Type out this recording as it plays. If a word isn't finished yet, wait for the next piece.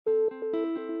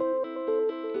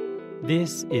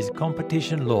This is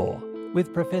Competition Law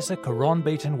with Professor Caron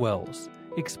Beaton-Wells,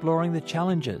 exploring the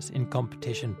challenges in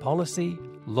competition policy,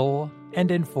 law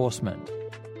and enforcement.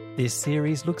 This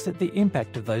series looks at the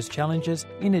impact of those challenges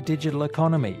in a digital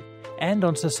economy and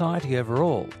on society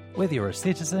overall, whether you're a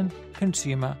citizen,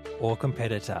 consumer or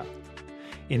competitor.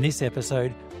 In this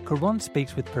episode, Caron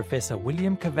speaks with Professor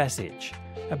William Kovacic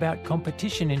about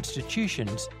competition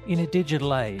institutions in a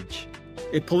digital age.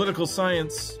 A political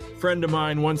science friend of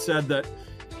mine once said that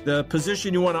the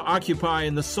position you want to occupy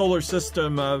in the solar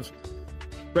system of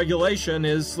regulation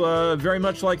is very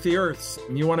much like the Earth's.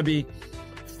 And you want to be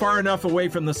far enough away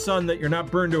from the sun that you're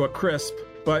not burned to a crisp,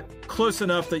 but close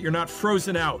enough that you're not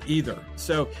frozen out either.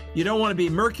 So you don't want to be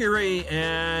Mercury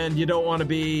and you don't want to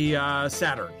be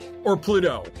Saturn or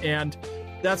Pluto. And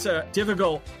that's a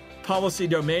difficult policy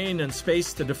domain and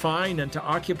space to define and to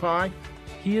occupy.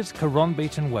 Here's Caron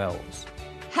Beaton-Wells.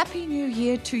 Happy New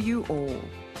Year to you all.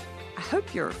 I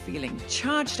hope you're feeling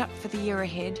charged up for the year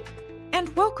ahead,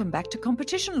 and welcome back to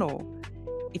Competition Law.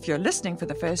 If you're listening for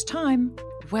the first time,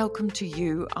 welcome to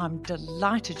you. I'm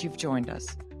delighted you've joined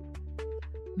us.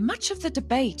 Much of the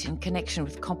debate in connection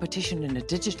with competition in a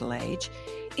digital age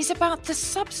is about the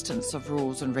substance of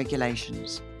rules and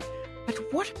regulations. But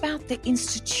what about the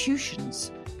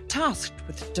institutions tasked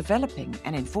with developing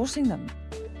and enforcing them?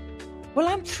 Well,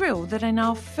 I'm thrilled that in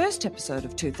our first episode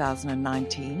of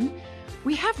 2019,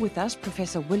 we have with us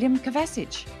Professor William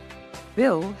Kovacic.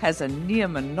 Bill has a near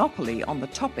monopoly on the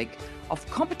topic of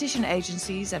competition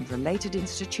agencies and related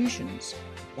institutions.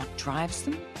 What drives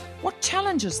them? What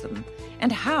challenges them?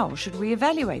 And how should we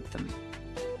evaluate them?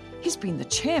 He's been the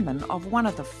chairman of one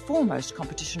of the foremost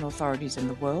competition authorities in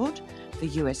the world, the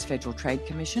US Federal Trade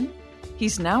Commission.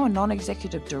 He's now a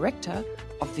non-executive director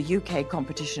of the UK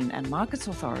Competition and Markets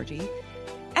Authority,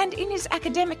 and in his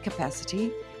academic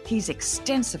capacity, he's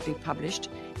extensively published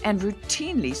and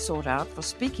routinely sought out for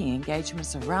speaking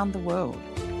engagements around the world.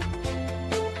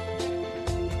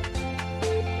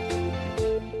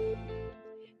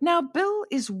 Now, Bill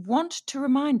is wont to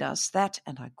remind us that,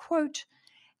 and I quote,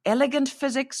 "Elegant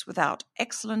physics without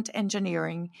excellent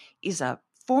engineering is a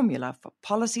formula for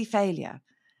policy failure."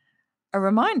 A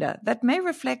reminder that may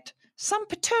reflect some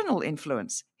paternal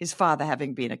influence, his father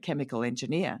having been a chemical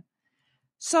engineer.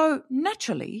 So,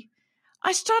 naturally,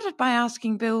 I started by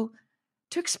asking Bill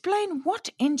to explain what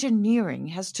engineering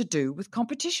has to do with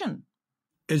competition.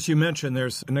 As you mentioned,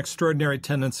 there's an extraordinary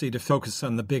tendency to focus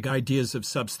on the big ideas of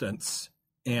substance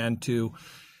and to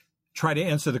try to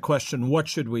answer the question, what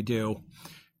should we do?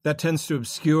 That tends to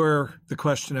obscure the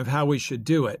question of how we should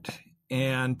do it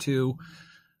and to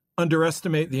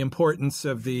underestimate the importance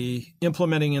of the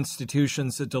implementing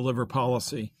institutions that deliver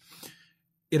policy.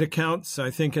 It accounts, I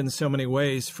think, in so many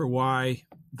ways for why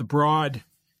the broad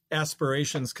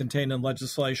aspirations contained in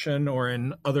legislation or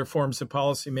in other forms of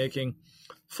policymaking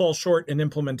fall short in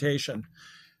implementation.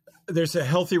 There's a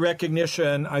healthy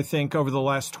recognition, I think, over the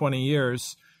last 20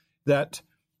 years that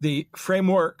the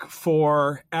framework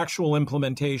for actual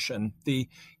implementation, the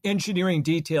engineering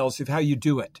details of how you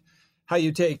do it, how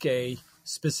you take a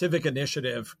specific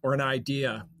initiative or an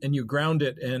idea and you ground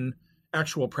it in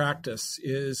actual practice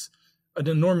is an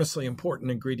enormously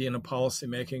important ingredient of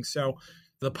policymaking. So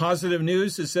the positive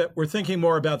news is that we're thinking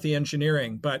more about the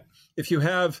engineering. But if you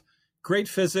have great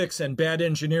physics and bad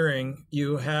engineering,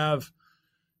 you have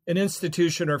an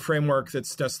institution or framework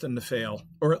that's destined to fail,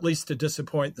 or at least to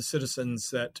disappoint the citizens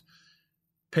that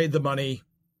paid the money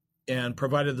and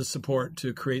provided the support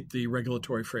to create the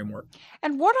regulatory framework.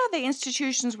 And what are the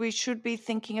institutions we should be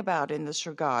thinking about in this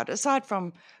regard, aside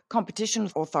from competition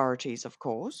authorities, of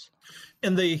course?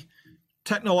 In the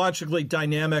technologically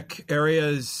dynamic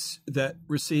areas that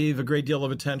receive a great deal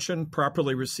of attention,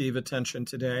 properly receive attention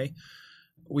today,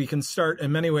 we can start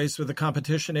in many ways with the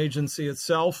competition agency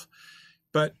itself,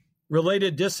 but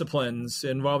related disciplines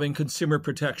involving consumer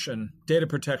protection, data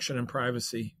protection and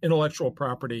privacy, intellectual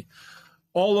property,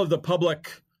 all of the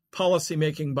public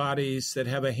policymaking bodies that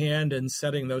have a hand in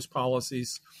setting those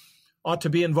policies ought to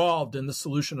be involved in the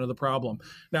solution of the problem.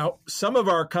 Now, some of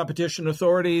our competition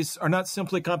authorities are not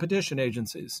simply competition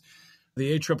agencies.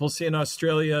 The ACCC in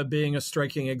Australia being a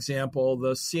striking example,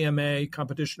 the CMA,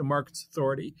 Competition and Markets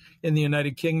Authority in the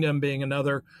United Kingdom being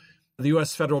another, the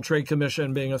US Federal Trade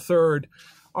Commission being a third,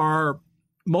 are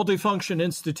multifunction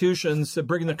institutions that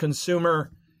bring the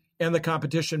consumer and the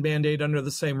competition mandate under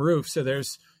the same roof. So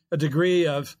there's a degree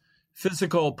of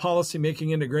physical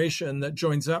policymaking integration that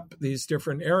joins up these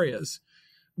different areas.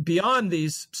 Beyond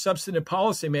these substantive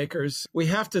policymakers, we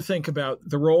have to think about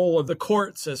the role of the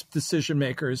courts as decision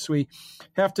makers. We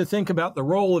have to think about the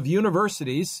role of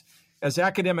universities as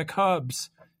academic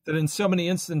hubs that in so many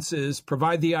instances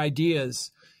provide the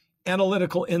ideas,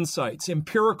 analytical insights,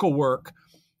 empirical work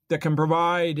that can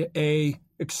provide a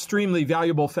extremely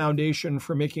valuable foundation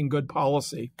for making good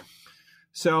policy.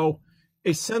 So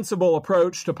a sensible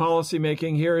approach to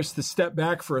policymaking here is to step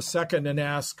back for a second and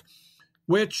ask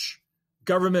which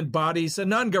government bodies and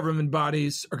non-government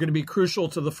bodies are going to be crucial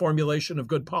to the formulation of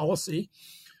good policy.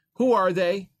 Who are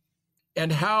they,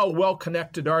 and how well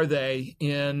connected are they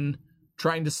in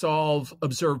trying to solve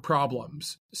observed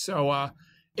problems? So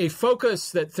a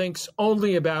focus that thinks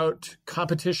only about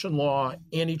competition law,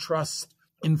 antitrust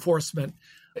enforcement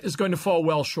is going to fall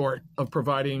well short of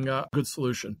providing a good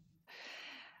solution.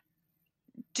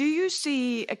 Do you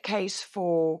see a case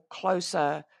for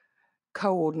closer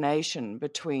coordination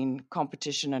between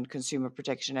competition and consumer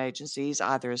protection agencies,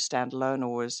 either as standalone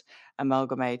or as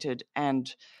amalgamated,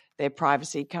 and their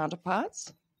privacy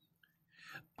counterparts?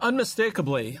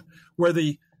 Unmistakably, where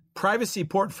the privacy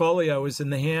portfolio is in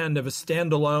the hand of a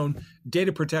standalone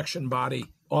data protection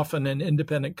body, often an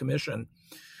independent commission,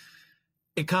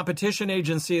 a competition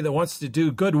agency that wants to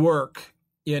do good work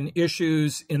in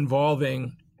issues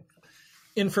involving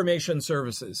information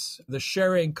services, the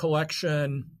sharing,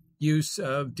 collection, use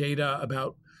of data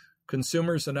about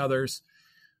consumers and others,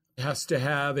 has to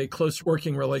have a close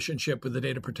working relationship with the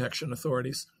data protection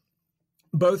authorities,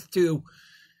 both to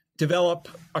develop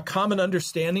a common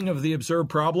understanding of the observed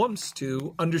problems,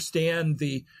 to understand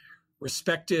the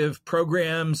respective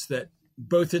programs that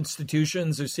both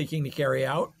institutions are seeking to carry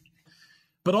out,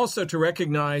 but also to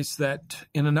recognize that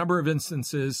in a number of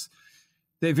instances,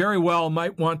 they very well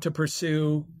might want to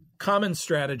pursue common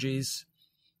strategies,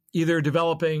 either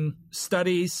developing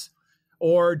studies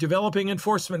or developing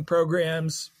enforcement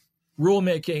programs,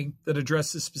 rulemaking that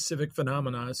addresses specific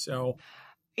phenomena. So,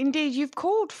 indeed, you've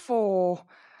called for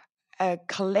a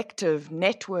collective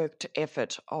networked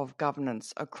effort of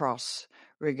governance across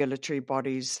regulatory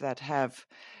bodies that have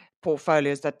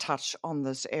portfolios that touch on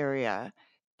this area.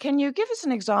 Can you give us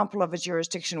an example of a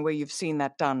jurisdiction where you've seen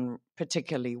that done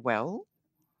particularly well?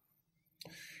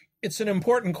 It's an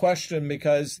important question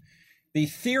because the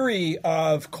theory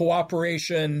of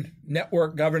cooperation,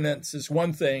 network governance is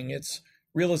one thing. Its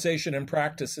realization in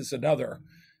practice is another.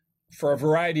 For a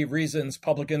variety of reasons,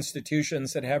 public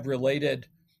institutions that have related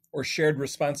or shared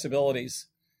responsibilities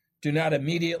do not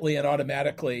immediately and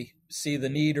automatically see the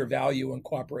need or value in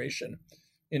cooperation.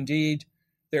 Indeed,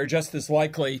 they're just as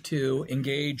likely to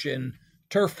engage in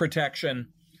turf protection,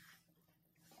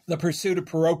 the pursuit of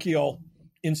parochial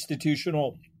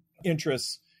institutional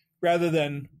interests, rather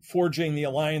than forging the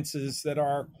alliances that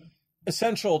are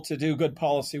essential to do good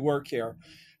policy work here.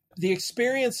 The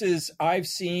experiences I've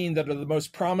seen that are the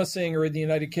most promising are in the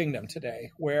United Kingdom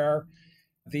today, where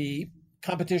the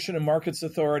Competition and Markets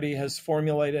Authority has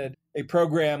formulated a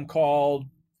program called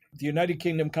the United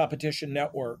Kingdom Competition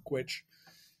Network, which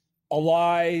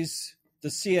allies the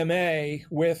CMA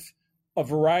with a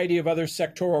variety of other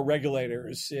sectoral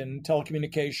regulators in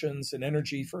telecommunications and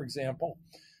energy, for example.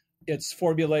 It's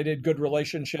formulated good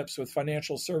relationships with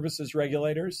financial services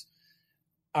regulators.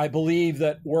 I believe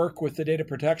that work with the data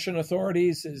protection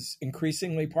authorities is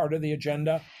increasingly part of the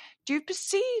agenda. Do you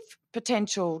perceive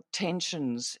potential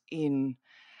tensions in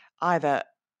either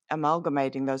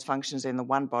amalgamating those functions in the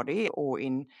one body or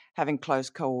in having close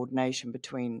coordination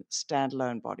between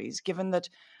standalone bodies, given that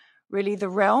really the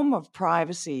realm of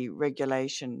privacy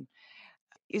regulation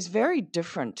is very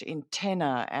different in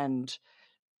tenor and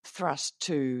thrust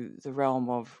to the realm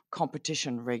of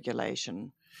competition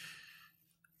regulation?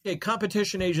 A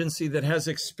competition agency that has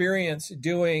experience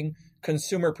doing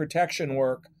consumer protection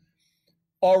work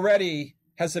already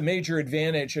has a major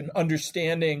advantage in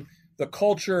understanding the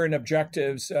culture and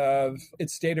objectives of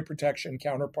its data protection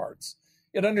counterparts.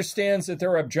 It understands that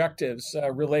there are objectives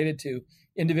related to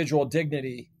individual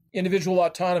dignity, individual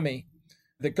autonomy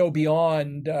that go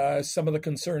beyond some of the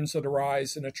concerns that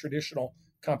arise in a traditional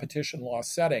competition law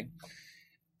setting.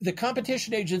 The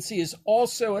competition agency is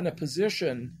also in a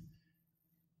position,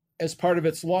 as part of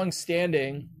its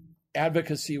longstanding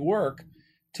advocacy work,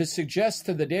 to suggest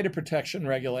to the data protection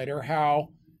regulator how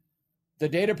the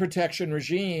data protection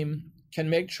regime can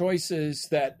make choices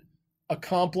that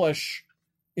accomplish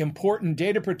important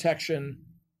data protection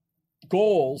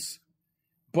goals,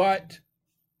 but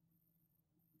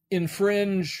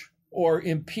infringe or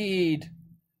impede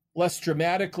less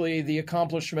dramatically the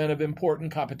accomplishment of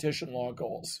important competition law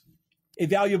goals. A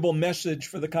valuable message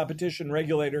for the competition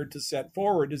regulator to set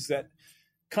forward is that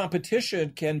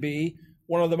competition can be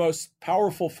one of the most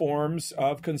powerful forms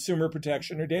of consumer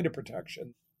protection or data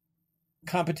protection.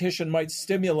 Competition might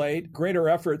stimulate greater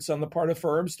efforts on the part of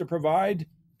firms to provide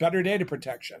better data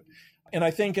protection. And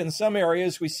I think in some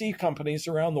areas we see companies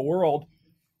around the world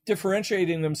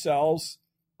differentiating themselves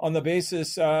on the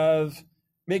basis of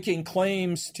making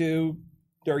claims to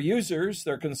their users,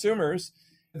 their consumers,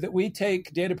 that we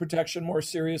take data protection more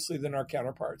seriously than our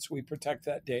counterparts. We protect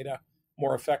that data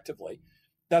more effectively.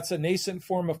 That's a nascent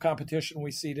form of competition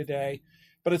we see today,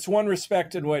 but it's one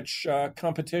respect in which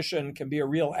competition can be a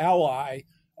real ally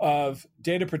of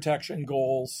data protection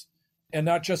goals and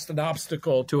not just an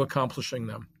obstacle to accomplishing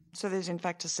them. So there's in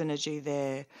fact a synergy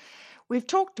there. We've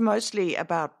talked mostly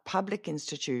about public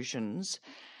institutions,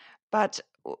 but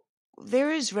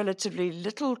there is relatively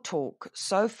little talk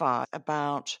so far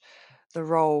about the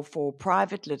role for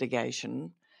private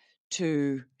litigation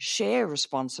to share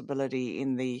responsibility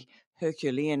in the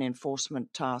Herculean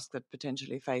enforcement task that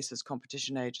potentially faces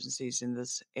competition agencies in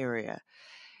this area.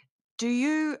 Do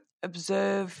you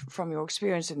observe from your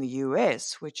experience in the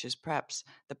US, which is perhaps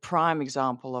the prime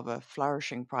example of a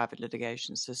flourishing private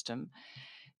litigation system,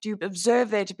 do you observe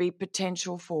there to be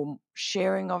potential for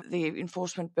sharing of the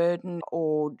enforcement burden,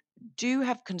 or do you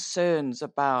have concerns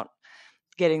about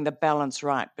getting the balance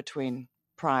right between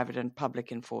private and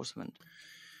public enforcement?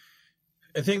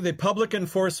 I think the public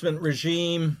enforcement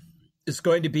regime is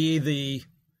going to be the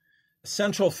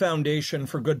central foundation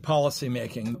for good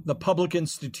policymaking. The public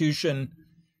institution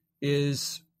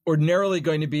is ordinarily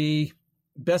going to be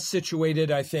best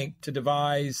situated, I think, to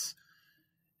devise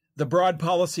the broad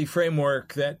policy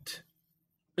framework that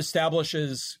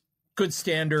establishes good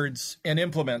standards and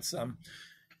implements them.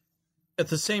 At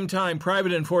the same time,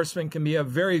 private enforcement can be a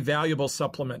very valuable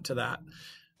supplement to that.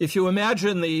 If you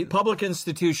imagine the public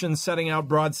institutions setting out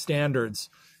broad standards,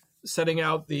 setting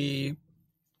out the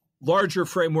larger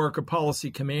framework of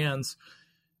policy commands,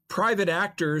 private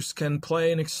actors can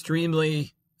play an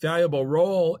extremely valuable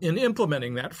role in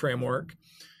implementing that framework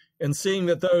and seeing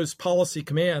that those policy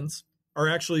commands are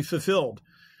actually fulfilled.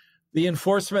 The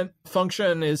enforcement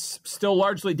function is still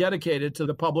largely dedicated to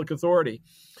the public authority.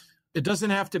 It doesn't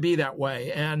have to be that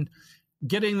way. And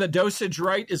getting the dosage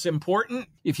right is important.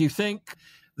 If you think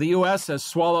the U.S. has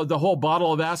swallowed the whole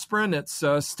bottle of aspirin, it's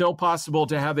still possible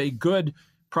to have a good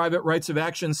private rights of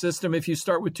action system if you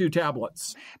start with 2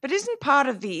 tablets. But isn't part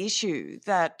of the issue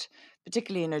that,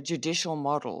 particularly in a judicial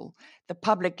model, the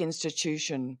public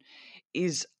institution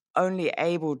is only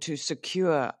able to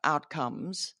secure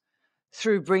outcomes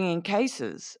through bringing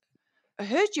cases? I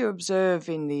heard you observe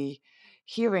in the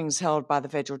hearings held by the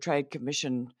Federal Trade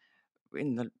Commission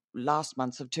in the last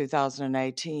months of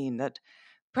 2018 that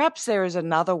perhaps there is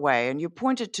another way, and you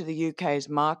pointed to the UK's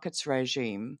markets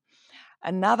regime,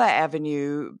 another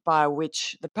avenue by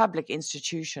which the public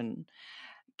institution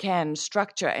can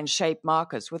structure and shape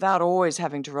markets without always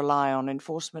having to rely on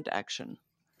enforcement action.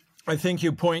 I think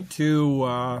you point to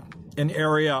an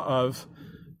area of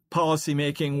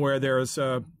policymaking where there's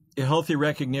a healthy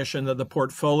recognition that the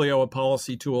portfolio of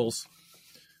policy tools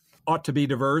ought to be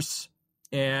diverse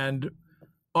and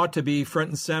ought to be front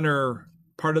and center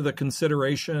part of the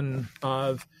consideration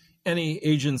of any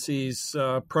agency's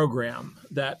program,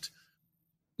 that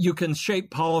you can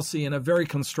shape policy in a very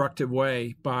constructive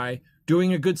way by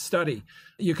doing a good study.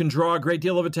 You can draw a great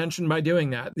deal of attention by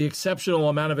doing that. The exceptional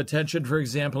amount of attention, for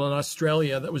example, in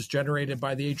Australia that was generated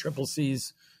by the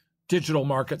ACCC's digital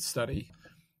market study,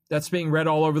 that's being read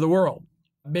all over the world.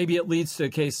 Maybe it leads to a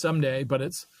case someday, but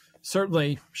it's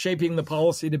certainly shaping the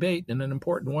policy debate in an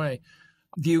important way.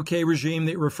 The UK regime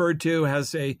that you referred to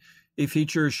has a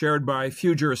feature shared by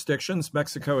few jurisdictions.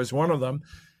 Mexico is one of them,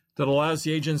 that allows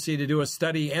the agency to do a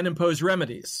study and impose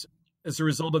remedies as a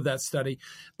result of that study,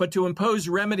 but to impose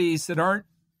remedies that aren't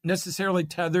necessarily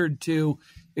tethered to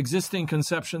existing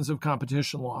conceptions of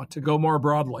competition law, to go more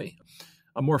broadly,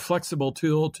 a more flexible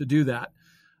tool to do that.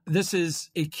 This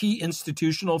is a key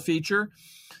institutional feature.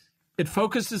 It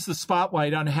focuses the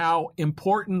spotlight on how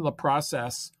important the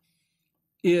process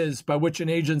is by which an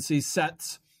agency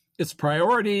sets its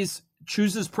priorities,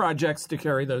 chooses projects to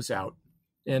carry those out,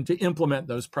 and to implement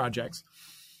those projects.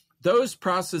 Those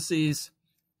processes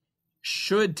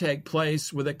should take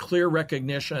place with a clear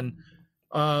recognition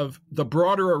of the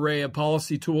broader array of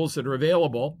policy tools that are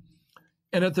available.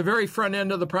 And at the very front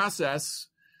end of the process,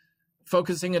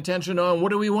 focusing attention on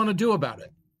what do we want to do about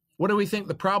it? What do we think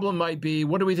the problem might be?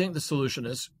 What do we think the solution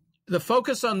is? The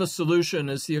focus on the solution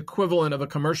is the equivalent of a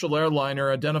commercial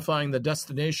airliner identifying the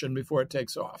destination before it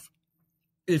takes off.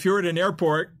 If you're at an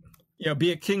airport,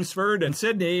 be it Kingsford and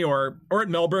Sydney or at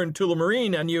Melbourne,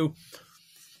 Tullamarine, and you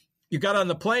got on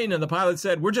the plane and the pilot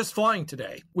said, "We're just flying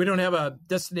today. We don't have a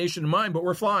destination in mind, but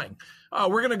we're flying.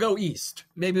 We're going to go east.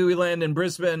 Maybe we land in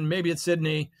Brisbane, maybe it's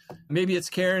Sydney, maybe it's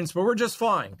Cairns, but we're just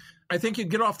flying." I think you'd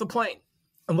get off the plane.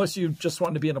 unless you just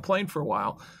want to be in a plane for a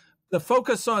while. The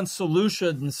focus on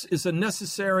solutions is a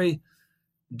necessary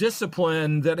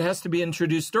discipline that has to be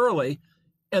introduced early,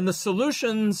 and the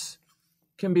solutions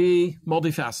can be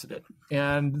multifaceted,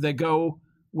 and they go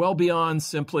well beyond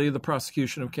simply the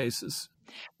prosecution of cases.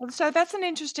 Well, so that's an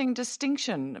interesting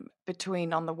distinction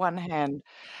between, on the one hand,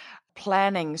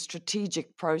 planning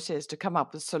strategic process to come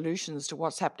up with solutions to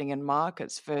what's happening in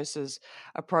markets versus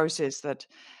a process that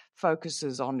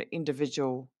focuses on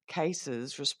individual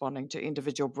cases, responding to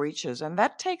individual breaches. And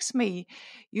that takes me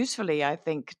usefully, I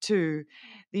think, to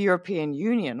the European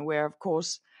Union, where, of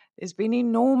course, there's been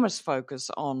enormous focus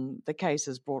on the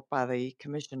cases brought by the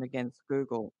Commission against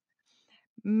Google.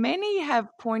 Many have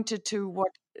pointed to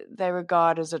what they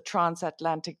regard as a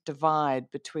transatlantic divide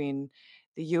between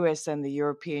the US and the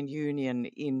European Union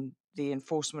in the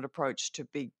enforcement approach to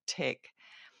big tech.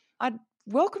 I'd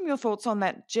welcome your thoughts on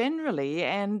that generally,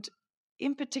 and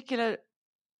in particular,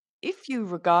 if you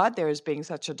regard there as being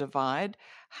such a divide,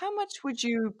 how much would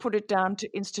you put it down to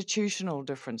institutional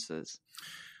differences?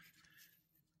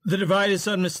 The divide is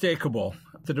unmistakable.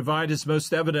 The divide is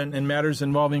most evident in matters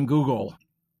involving Google.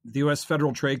 The U.S.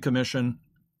 Federal Trade Commission,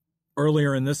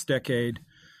 earlier in this decade,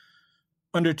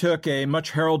 undertook a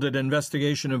much heralded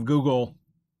investigation of Google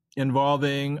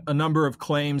involving a number of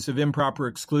claims of improper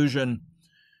exclusion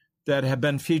that have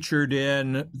been featured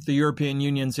in the European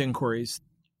Union's inquiries.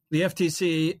 The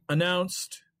FTC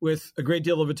announced with a great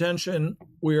deal of attention,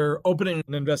 we're opening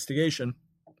an investigation.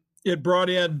 It brought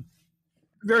in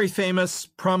very famous,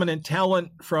 prominent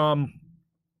talent from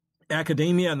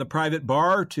academia and the private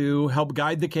bar to help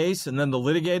guide the case and then to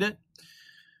litigate it.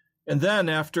 And then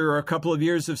after a couple of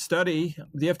years of study,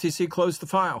 the FTC closed the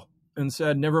file and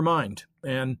said, never mind,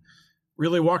 and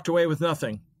really walked away with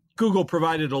nothing. Google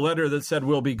provided a letter that said,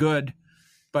 we'll be good,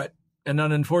 but an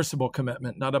unenforceable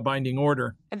commitment, not a binding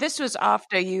order. And this was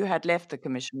after you had left the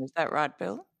commission, is that right,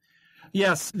 Bill?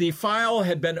 Yes, the file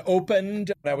had been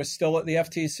opened. I was still at the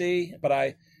FTC, but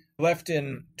I left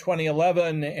in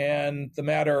 2011, and the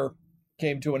matter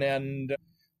came to an end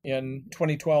in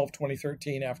 2012,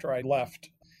 2013 after I left.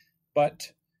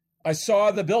 But I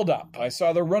saw the buildup. I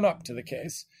saw the run-up to the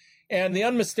case. And the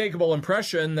unmistakable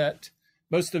impression that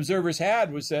most observers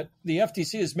had was that the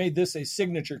FTC has made this a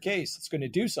signature case. It's going to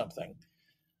do something.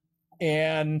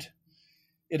 And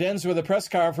it ends with a press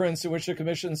conference in which the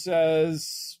commission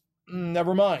says,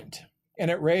 never mind.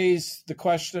 And it raised the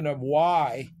question of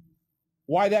why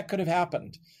that could have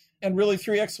happened. And really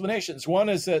three explanations. One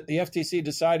is that the FTC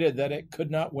decided that it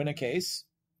could not win a case,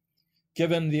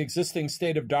 given the existing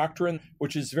state of doctrine,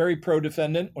 which is very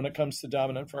pro-defendant when it comes to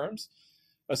dominant firms.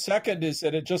 A second is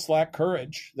that it just lacked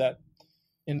courage, that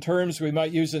in terms we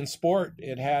might use in sport,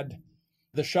 it had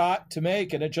the shot to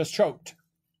make and it just choked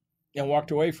and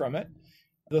walked away from it.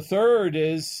 The third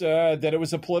is that it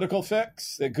was a political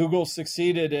fix, that Google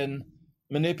succeeded in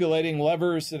manipulating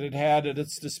levers that it had at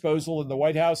its disposal in the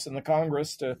White House and the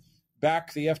Congress to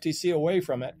back the FTC away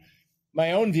from it.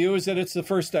 My own view is that it's the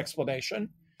first explanation.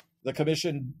 The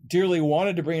commission dearly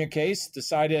wanted to bring a case,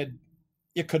 decided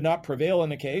it could not prevail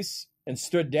in a case, and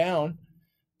stood down.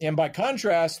 And by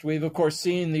contrast, we've, of course,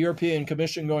 seen the European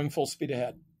Commission going full speed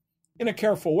ahead in a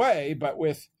careful way, but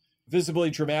with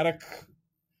visibly dramatic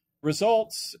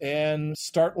results and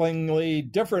startlingly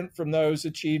different from those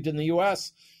achieved in the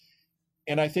U.S.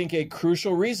 And I think a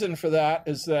crucial reason for that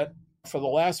is that for the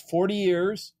last 40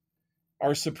 years,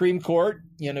 our Supreme Court,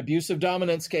 in abusive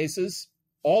dominance cases,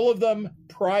 all of them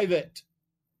private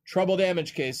trouble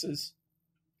damage cases,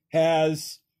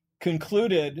 has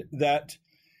concluded that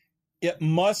it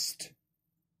must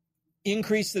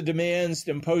increase the demands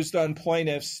imposed on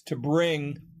plaintiffs to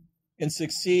bring and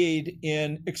succeed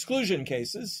in exclusion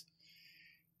cases.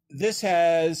 This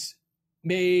has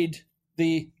made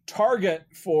the target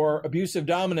for abusive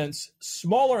dominance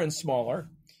smaller and smaller,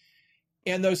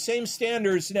 and those same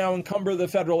standards now encumber the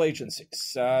federal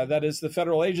agencies. That is, the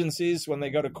federal agencies, when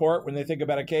they go to court, when they think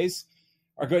about a case,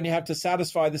 are going to have to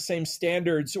satisfy the same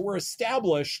standards that were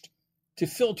established to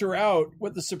filter out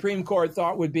what the Supreme Court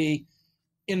thought would be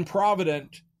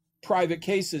improvident private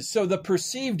cases. So the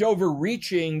perceived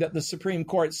overreaching that the Supreme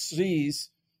Court sees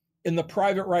in the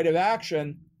private right of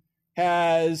action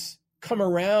has come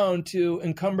around to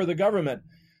encumber the government.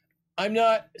 I'm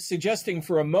not suggesting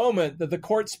for a moment that the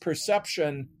court's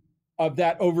perception of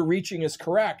that overreaching is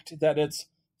correct, that its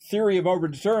theory of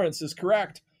overdeterrence is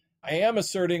correct. I am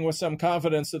asserting with some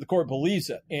confidence that the court believes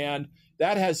it, and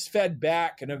that has fed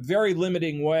back in a very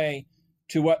limiting way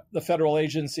to what the federal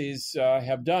agencies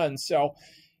have done. So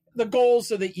the goals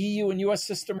of the EU and US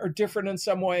system are different in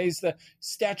some ways. The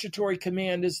statutory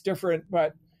command is different,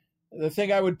 but The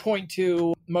thing I would point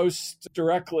to most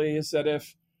directly is that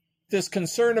if this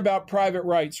concern about private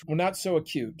rights were not so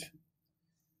acute,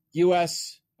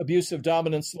 U.S. abusive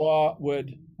dominance law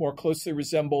would more closely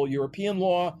resemble European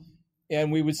law,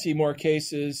 and we would see more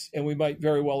cases, and we might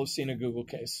very well have seen a Google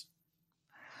case.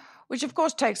 Which, of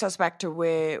course, takes us back to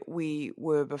where we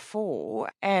were before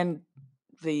and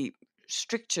the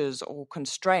strictures or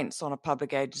constraints on a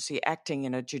public agency acting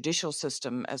in a judicial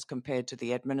system as compared to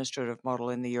the administrative model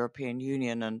in the European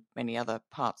Union and many other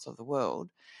parts of the world.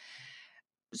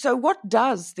 So what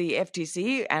does the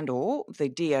FTC and or the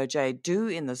DOJ do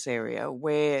in this area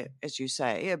where, as you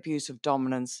say, abuse of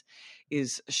dominance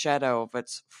is a shadow of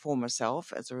its former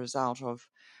self as a result of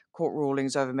court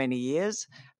rulings over many years?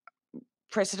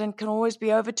 Precedent can always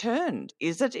be overturned.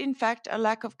 Is it, in fact, a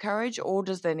lack of courage, or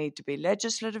does there need to be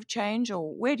legislative change,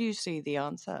 or where do you see the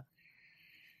answer?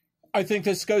 I think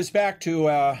this goes back to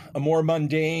a more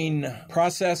mundane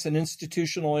process and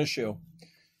institutional issue.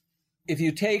 If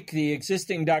you take the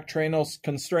existing doctrinal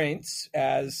constraints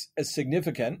as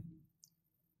significant,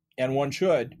 and one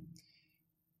should,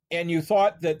 and you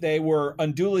thought that they were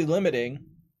unduly limiting,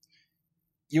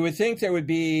 you would think there would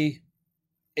be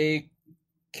a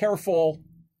careful,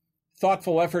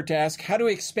 thoughtful effort to ask, how do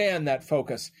we expand that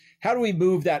focus? How do we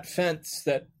move that fence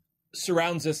that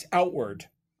surrounds us outward?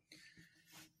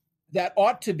 That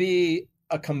ought to be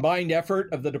a combined effort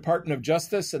of the Department of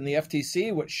Justice and the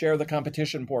FTC, which share the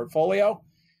competition portfolio,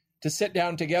 to sit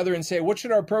down together and say, what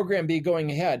should our program be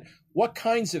going ahead? What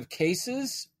kinds of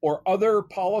cases or other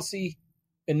policy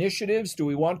initiatives do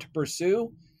we want to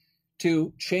pursue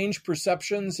to change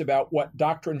perceptions about what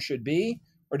doctrine should be,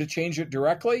 or to change it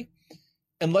directly?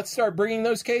 And let's start bringing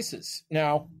those cases.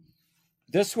 Now,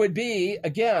 this would be,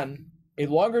 again, a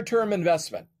longer-term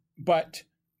investment, but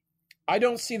I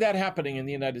don't see that happening in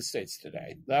the United States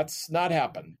today. That's not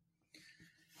happened.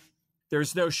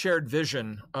 There's no shared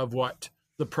vision of what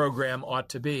the program ought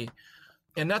to be.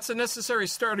 And that's a necessary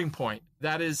starting point.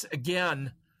 That is,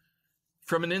 again,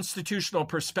 from an institutional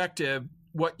perspective,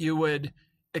 what you would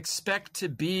expect to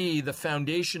be the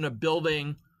foundation of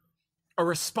building a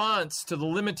response to the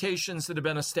limitations that have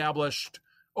been established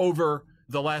over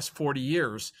the last 40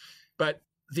 years. But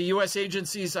the U.S.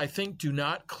 agencies, I think, do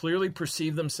not clearly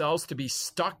perceive themselves to be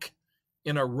stuck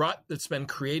in a rut that's been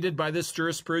created by this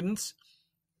jurisprudence.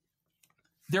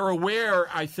 They're aware,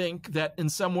 I think, that in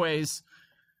some ways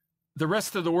the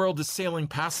rest of the world is sailing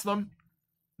past them,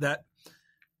 that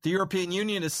the European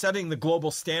Union is setting the global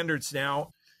standards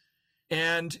now.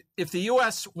 And if the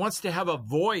U.S. wants to have a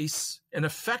voice, an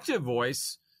effective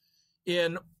voice,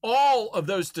 in all of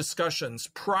those discussions,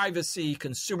 privacy,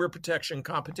 consumer protection,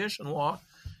 competition law,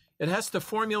 it has to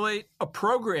formulate a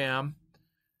program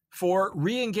for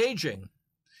re-engaging.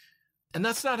 And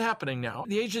that's not happening now.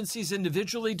 The agencies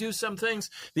individually do some things.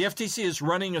 The FTC is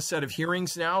running a set of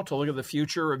hearings now to look at the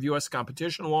future of U.S.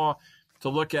 competition law, to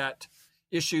look at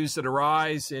issues that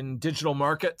arise in digital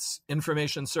markets,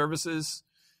 information services,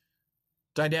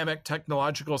 dynamic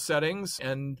technological settings,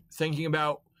 and thinking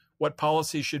about what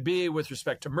policy should be with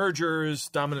respect to mergers,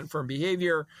 dominant firm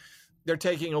behavior. They're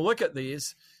taking a look at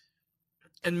these.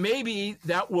 And maybe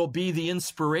that will be the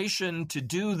inspiration to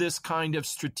do this kind of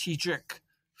strategic,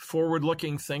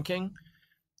 forward-looking thinking,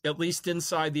 at least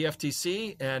inside the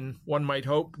FTC, and one might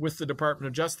hope with the Department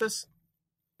of Justice.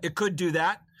 It could do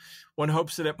that. One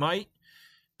hopes that it might.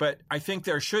 But I think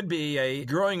there should be a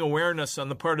growing awareness on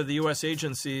the part of the U.S.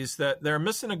 agencies that they're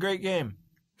missing a great game.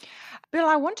 Bill,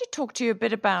 I want to talk to you a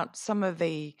bit about some of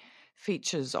the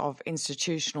features of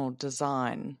institutional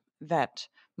design that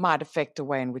might affect the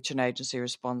way in which an agency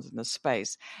responds in this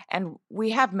space. And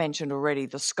we have mentioned already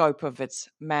the scope of its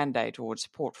mandate or its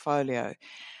portfolio.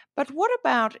 But what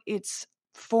about its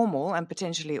formal and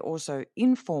potentially also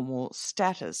informal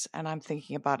status? And I'm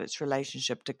thinking about its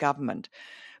relationship to government.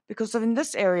 Because in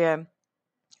this area,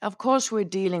 of course, we're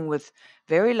dealing with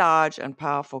very large and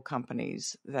powerful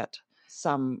companies that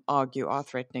some argue are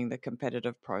threatening the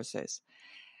competitive process.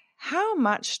 How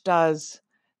much does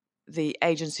the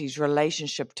agency's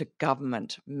relationship to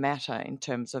government matter in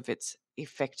terms of its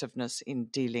effectiveness in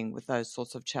dealing with those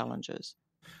sorts of challenges?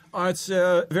 It's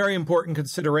a very important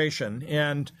consideration.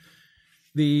 And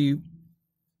the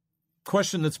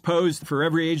question that's posed for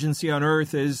every agency on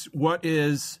earth is, what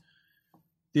is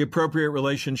the appropriate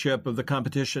relationship of the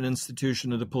competition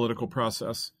institution to the political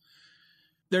process?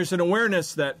 There's an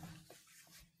awareness that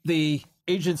the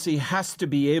agency has to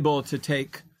be able to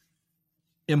take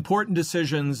important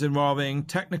decisions involving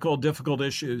technical, difficult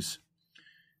issues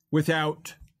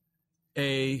without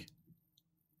a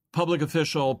public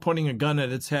official pointing a gun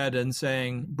at its head and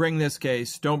saying, bring this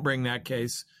case, don't bring that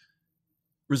case,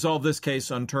 resolve this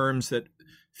case on terms that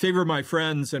favor my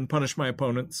friends and punish my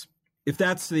opponents. If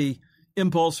that's the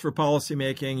impulse for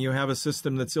policymaking, you have a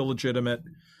system that's illegitimate,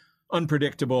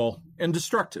 unpredictable, and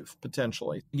destructive,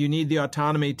 potentially. You need the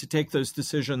autonomy to take those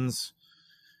decisions,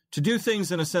 to do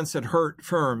things in a sense that hurt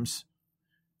firms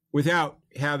without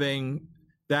having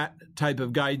that type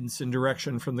of guidance and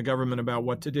direction from the government about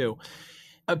what to do.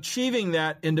 Achieving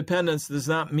that independence does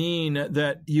not mean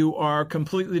that you are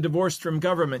completely divorced from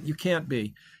government. You can't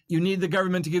be. You need the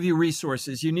government to give you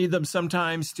resources. You need them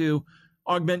sometimes to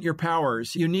augment your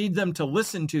powers. You need them to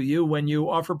listen to you when you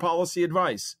offer policy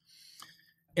advice.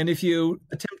 And if you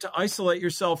attempt to isolate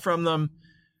yourself from them,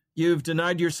 you've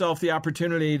denied yourself the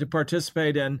opportunity to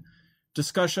participate in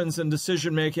discussions and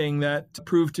decision-making that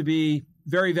prove to be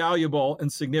very valuable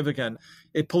and significant.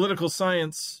 A political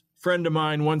science friend of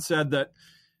mine once said that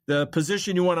the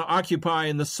position you want to occupy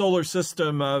in the solar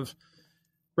system of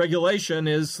regulation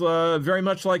is very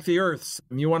much like the Earth's.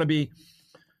 You want to be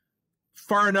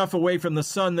far enough away from the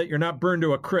sun that you're not burned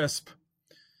to a crisp,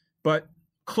 but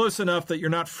close enough that you're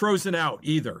not frozen out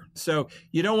either. So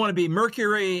you don't want to be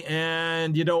Mercury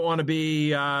and you don't want to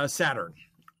be Saturn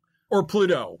or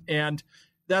Pluto. And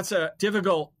that's a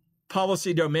difficult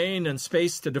policy domain and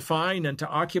space to define and to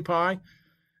occupy.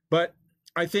 But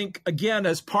I think, again,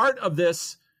 as part of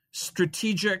this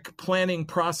strategic planning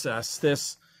process,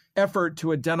 this effort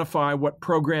to identify what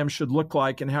programs should look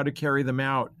like and how to carry them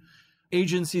out,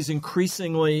 agencies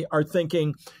increasingly are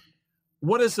thinking,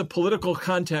 what is the political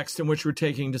context in which we're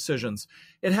taking decisions?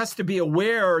 It has to be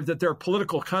aware that there are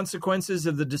political consequences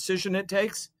of the decision it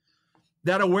takes.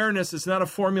 That awareness is not a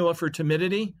formula for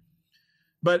timidity,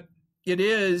 but it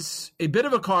is a bit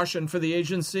of a caution for the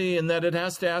agency in that it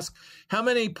has to ask, how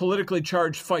many politically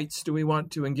charged fights do we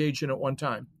want to engage in at one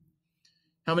time?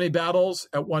 How many battles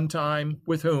at one time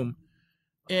with whom?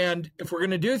 And if we're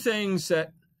going to do things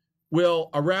that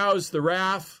will arouse the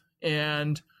wrath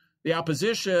and the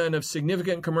opposition of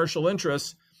significant commercial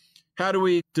interests, how do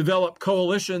we develop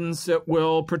coalitions that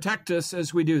will protect us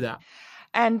as we do that?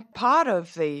 And part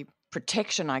of the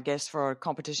protection, I guess, for a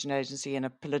competition agency in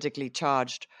a politically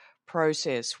charged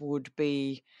process would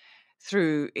be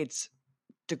through its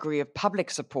degree of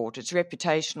public support, its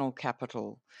reputational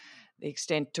capital, the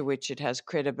extent to which it has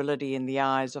credibility in the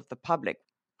eyes of the public.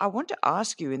 I want to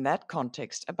ask you in that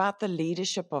context about the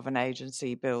leadership of an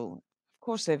agency, Bill. Of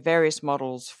course, there are various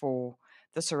models for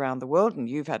this around the world, and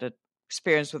you've had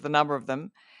experience with a number of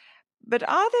them. But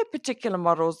are there particular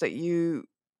models that you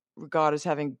regard as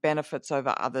having benefits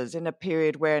over others in a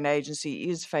period where an agency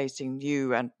is facing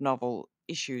new and novel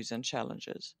issues and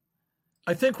challenges?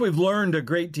 I think we've learned a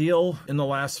great deal in the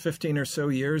last 15 or so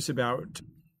years about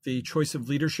the choice of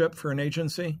leadership for an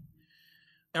agency.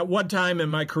 At one time in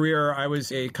my career, I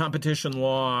was a competition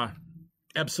law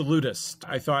absolutist.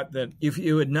 I thought that if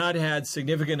you had not had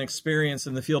significant experience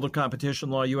in the field of competition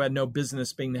law, you had no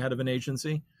business being the head of an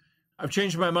agency. I've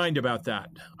changed my mind about that.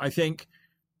 I think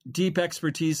deep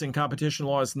expertise in competition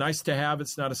law is nice to have.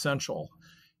 It's not essential.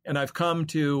 And I've come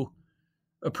to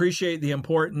appreciate the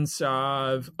importance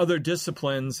of other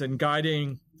disciplines in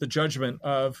guiding the judgment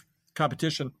of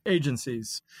competition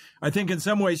agencies. I think in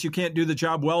some ways you can't do the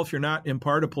job well if you're not in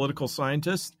part a political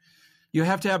scientist. You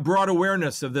have to have broad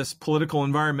awareness of this political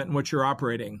environment in which you're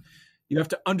operating. You have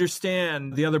to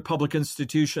understand the other public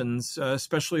institutions,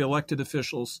 especially elected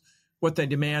officials, what they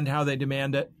demand, how they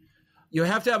demand it. You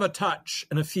have to have a touch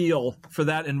and a feel for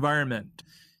that environment.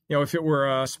 You know, if it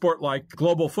were a sport like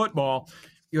global football,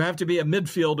 you have to be a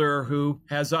midfielder who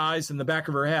has eyes in the back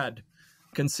of her head,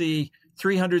 can see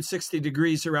 360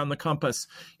 degrees around the compass.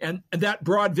 And that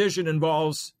broad vision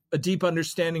involves a deep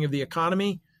understanding of the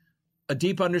economy, a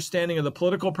deep understanding of the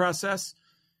political process,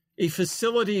 a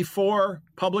facility for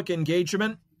public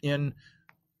engagement in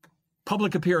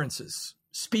public appearances,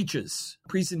 speeches,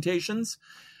 presentations,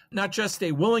 not just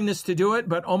a willingness to do it,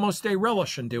 but almost a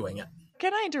relish in doing it.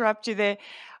 Can I interrupt you there?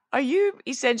 Are you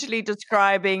essentially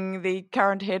describing the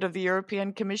current head of the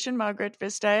European Commission, Margrethe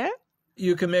Vestager?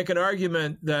 You can make an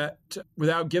argument that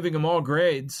without giving them all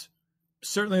grades,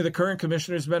 certainly the current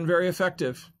commissioner has been very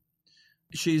effective.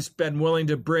 She's been willing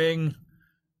to bring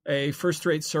a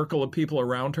first-rate circle of people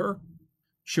around her.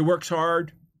 She works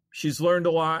hard. She's learned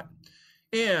a lot.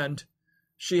 And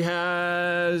she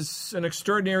has an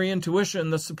extraordinary intuition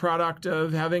that's the product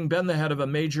of having been the head of a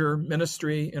major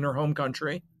ministry in her home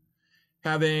country,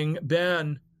 having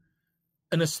been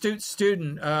an astute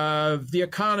student of the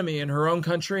economy in her own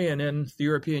country and in the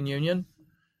European Union.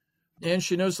 And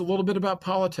she knows a little bit about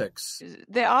politics.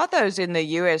 There are those in the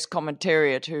US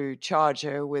commentariat who charge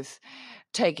her with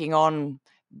taking on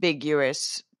big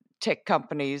US tech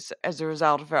companies as a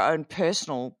result of her own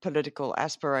personal political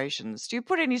aspirations. Do you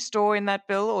put any store in that,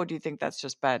 Bill, or do you think that's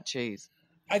just bad cheese?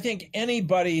 I think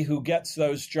anybody who gets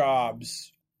those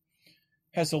jobs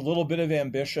has a little bit of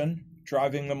ambition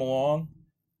driving them along.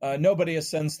 Nobody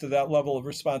ascends to that level of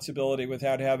responsibility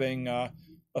without having a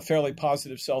fairly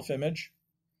positive self-image.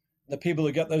 The people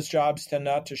who get those jobs tend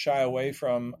not to shy away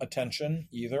from attention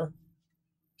either.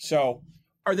 So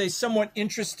are they somewhat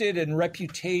interested in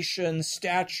reputation,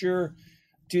 stature?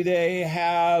 Do they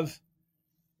have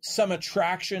some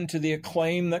attraction to the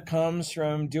acclaim that comes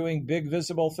from doing big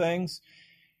visible things?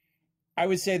 I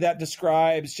would say that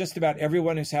describes just about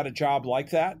everyone who's had a job like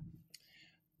that.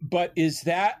 But is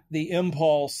that the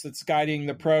impulse that's guiding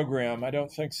the program? I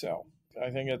don't think so. I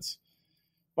think it's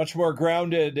much more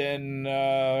grounded in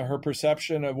her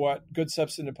perception of what good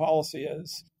substantive policy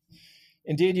is.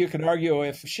 Indeed, you can argue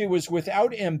if she was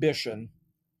without ambition,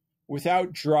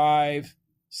 without drive,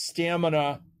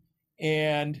 stamina,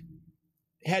 and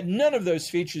had none of those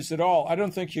features at all, I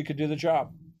don't think you could do the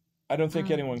job. I don't think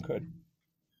anyone could.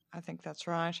 I think that's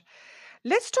right.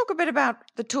 Let's talk a bit about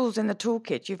the tools in the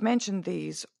toolkit. You've mentioned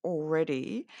these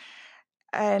already.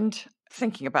 And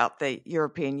thinking about the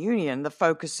European Union, the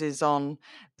focus is on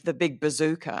the big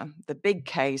bazooka, the big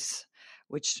case,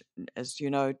 which, as you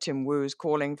know, Tim Wu is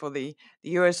calling for the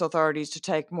US authorities to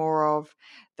take more of,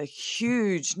 the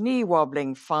huge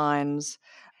knee-wobbling fines.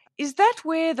 Is that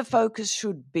where the focus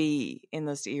should be in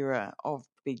this era of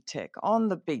big tech, on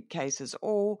the big cases?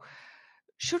 Or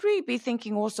should we be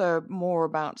thinking also more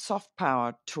about soft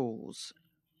power tools?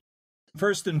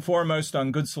 First and foremost,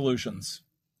 on good solutions.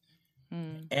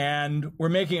 And we're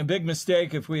making a big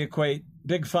mistake if we equate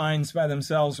big fines by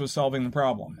themselves with solving the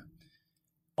problem.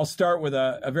 I'll start with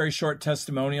a very short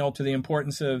testimonial to the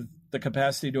importance of the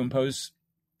capacity to impose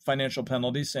financial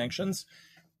penalties, sanctions.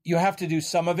 You have to do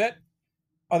some of it.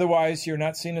 Otherwise, you're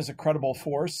not seen as a credible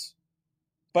force.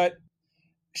 But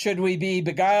should we be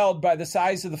beguiled by the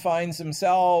size of the fines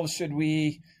themselves? Should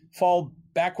we fall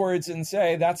backwards and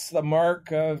say that's the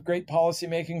mark of great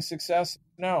policymaking success?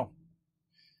 No.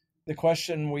 The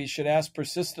question we should ask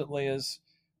persistently is,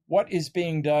 what is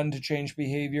being done to change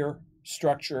behavior,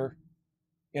 structure,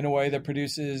 in a way that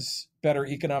produces better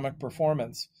economic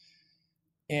performance?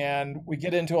 And we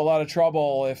get into a lot of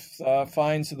trouble if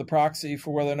fines are the proxy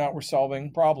for whether or not we're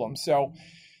solving problems. So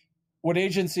what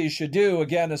agencies should do,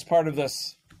 again, as part of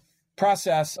this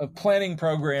process of planning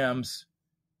programs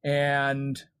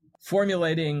and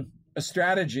formulating a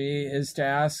strategy, is to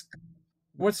ask,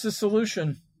 what's the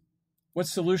solution? What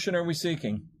solution are we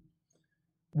seeking?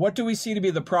 What do we see to be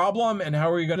the problem, and how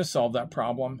are we going to solve that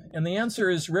problem? And the answer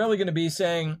is rarely going to be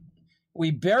saying we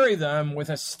bury them with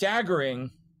a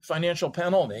staggering financial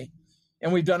penalty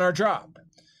and we've done our job.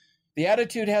 The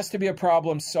attitude has to be a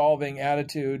problem-solving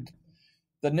attitude.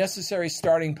 The necessary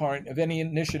starting point of any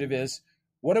initiative is,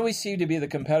 what do we see to be the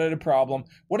competitive problem?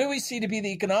 What do we see to be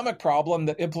the economic problem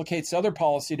that implicates other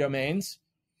policy domains?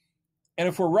 And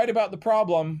if we're right about the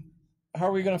problem, how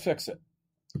are we going to fix it?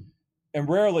 And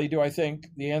rarely do I think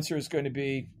the answer is going to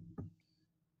be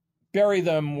bury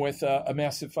them with a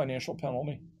massive financial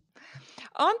penalty.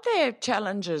 Aren't there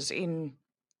challenges in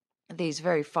these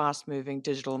very fast-moving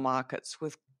digital markets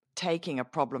with taking a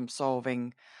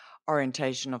problem-solving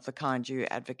orientation of the kind you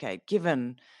advocate,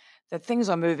 given that things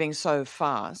are moving so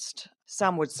fast?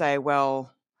 Some would say,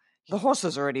 well, the horse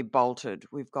has already bolted.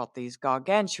 We've got these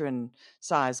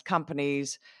gargantuan-sized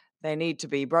companies. They need to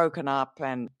be broken up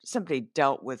and simply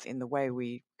dealt with in the way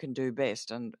we can do best,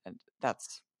 and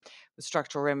that's with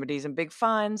structural remedies and big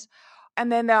fines. And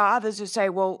then there are others who say,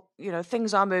 well,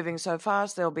 things are moving so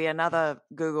fast, there'll be another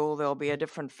Google, there'll be a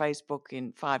different Facebook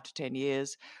in 5 to 10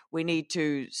 years. We need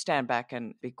to stand back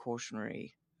and be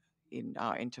cautionary in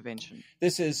our intervention.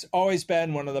 This has always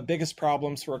been one of the biggest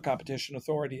problems for a competition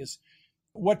authority is,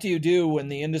 what do you do when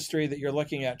the industry that you're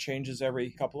looking at changes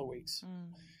every couple of weeks?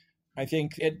 I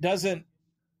think it doesn't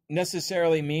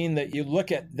necessarily mean that you look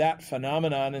at that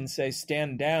phenomenon and say,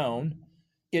 stand down.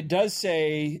 It does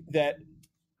say that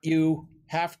you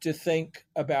have to think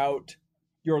about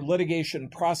your litigation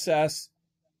process,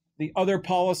 the other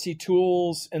policy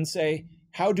tools, and say,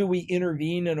 how do we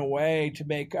intervene in a way to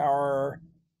make our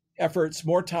efforts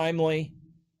more timely,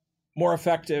 more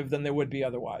effective than they would be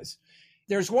otherwise?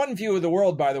 There's one view of the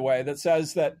world, by the way, that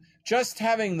says that just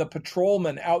having the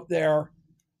patrolman out there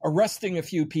arresting a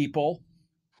few people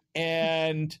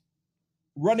and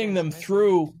running them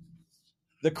through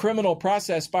the criminal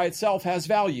process by itself has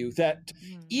value, that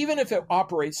even if it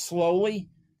operates slowly,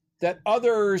 that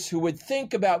others who would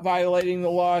think about violating the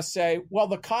law say, well,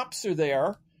 the cops are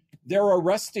there, they're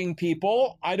arresting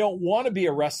people. I don't want to be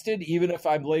arrested, even if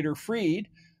I'm later freed.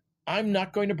 I'm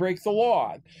not going to break the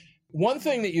law. One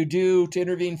thing that you do to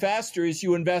intervene faster is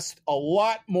you invest a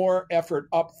lot more effort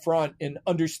up front in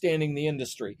understanding the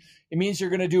industry. It means you're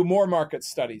going to do more market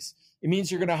studies. It means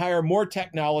you're going to hire more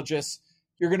technologists.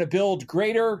 You're going to build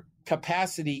greater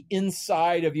capacity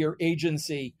inside of your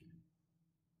agency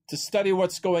to study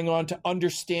what's going on, to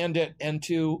understand it, and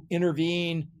to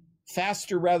intervene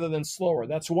faster rather than slower.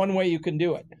 That's one way you can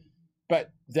do it.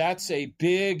 But that's a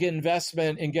big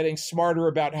investment in getting smarter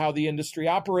about how the industry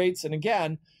operates. And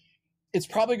again, it's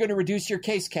probably going to reduce your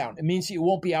case count. It means you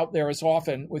won't be out there as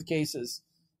often with cases.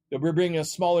 We're bringing a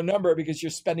smaller number because you're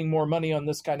spending more money on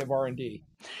this kind of R&D.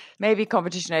 Maybe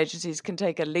competition agencies can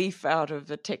take a leaf out of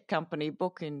the tech company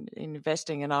book in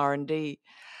investing in R&D.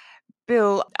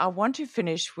 Bill, I want to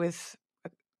finish with a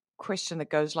question that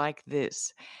goes like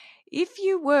this. If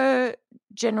you were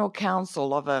general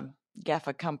counsel of a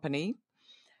GAFA company,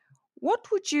 what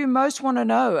would you most want to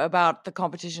know about the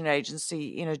competition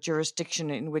agency in a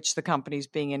jurisdiction in which the company is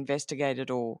being investigated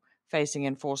or facing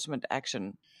enforcement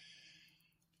action?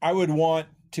 I would want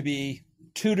to be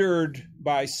tutored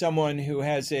by someone who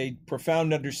has a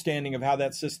profound understanding of how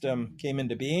that system came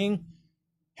into being,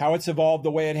 how it's evolved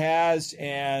the way it has,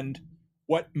 and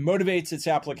what motivates its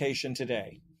application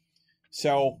today.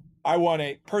 So I want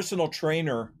a personal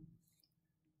trainer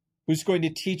who's going to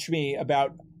teach me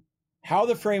about how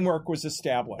the framework was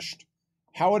established,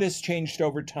 how it has changed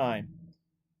over time,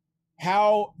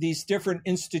 how these different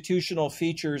institutional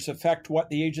features affect what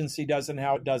the agency does and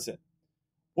how it does it.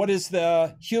 What is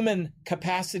the human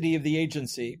capacity of the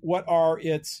agency? What are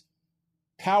its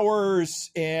powers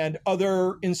and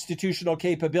other institutional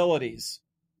capabilities?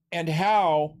 And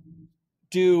how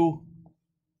do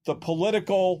the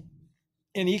political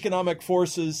and economic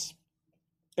forces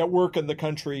at work in the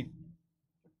country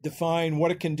define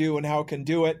what it can do and how it can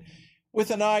do it,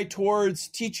 with an eye towards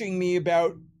teaching me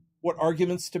about what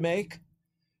arguments to make,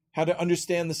 how to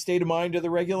understand the state of mind of the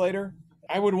regulator.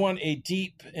 I would want a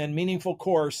deep and meaningful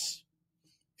course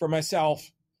for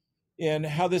myself in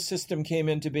how this system came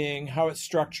into being, how it's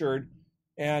structured,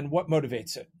 and what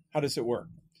motivates it. How does it work?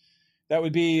 That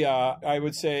would be, I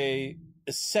would say,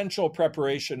 essential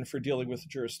preparation for dealing with the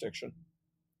jurisdiction.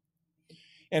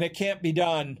 And it can't be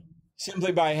done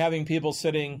simply by having people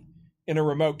sitting in a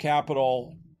remote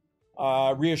capital,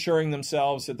 reassuring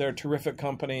themselves that they're terrific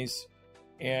companies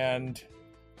and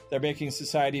they're making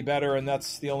society better, and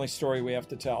that's the only story we have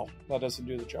to tell. That doesn't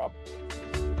do the job.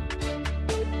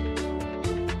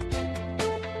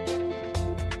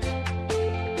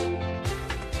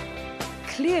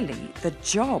 Clearly, the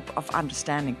job of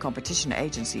understanding competition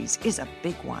agencies is a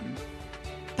big one.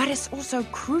 But it's also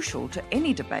crucial to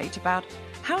any debate about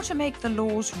how to make the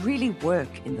laws really work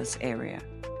in this area.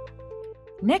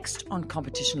 Next on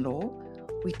Competition Law,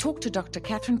 we talk to Dr.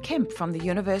 Catherine Kemp from the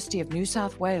University of New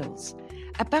South Wales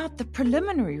about the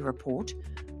preliminary report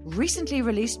recently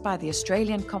released by the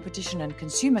Australian Competition and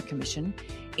Consumer Commission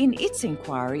in its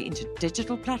inquiry into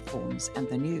digital platforms and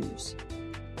the news.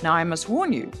 Now, I must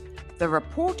warn you, the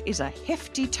report is a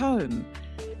hefty tome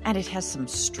and it has some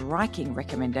striking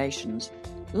recommendations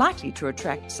likely to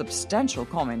attract substantial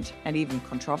comment and even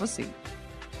controversy.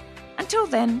 Until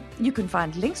then, you can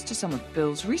find links to some of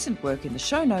Bill's recent work in the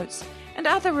show notes and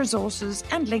other resources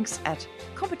and links at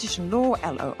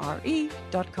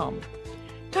competitionlaw.com.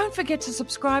 Don't forget to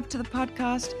subscribe to the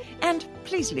podcast and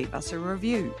please leave us a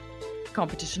review.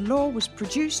 Competition Law was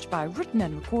produced by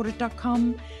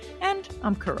writtenandrecorded.com and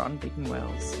I'm Caron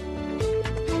Beaton-Wells.